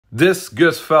This,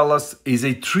 good fellas, is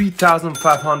a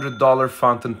 $3,500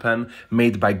 fountain pen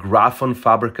made by Graf von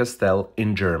Faber-Castell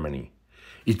in Germany.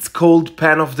 It's called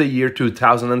Pen of the Year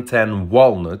 2010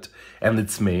 Walnut, and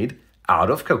it's made out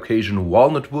of Caucasian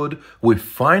walnut wood with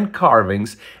fine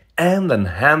carvings and an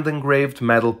hand-engraved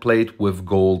metal plate with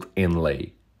gold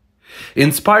inlay.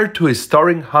 Inspired to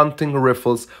historic hunting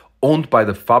rifles owned by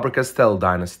the Faber-Castell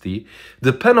dynasty,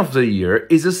 the Pen of the Year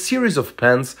is a series of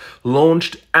pens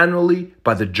launched annually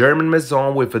by the German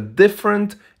Maison with a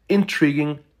different,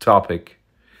 intriguing topic.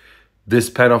 This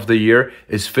Pen of the Year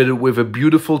is fitted with a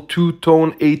beautiful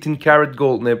two-tone 18-karat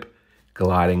gold nib,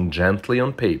 gliding gently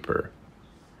on paper.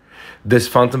 This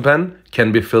fountain pen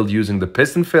can be filled using the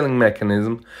piston filling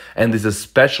mechanism and is a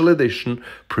special edition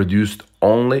produced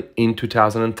only in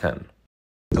 2010.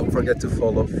 Don't forget to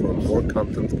follow for more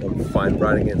content on fine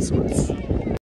writing instruments.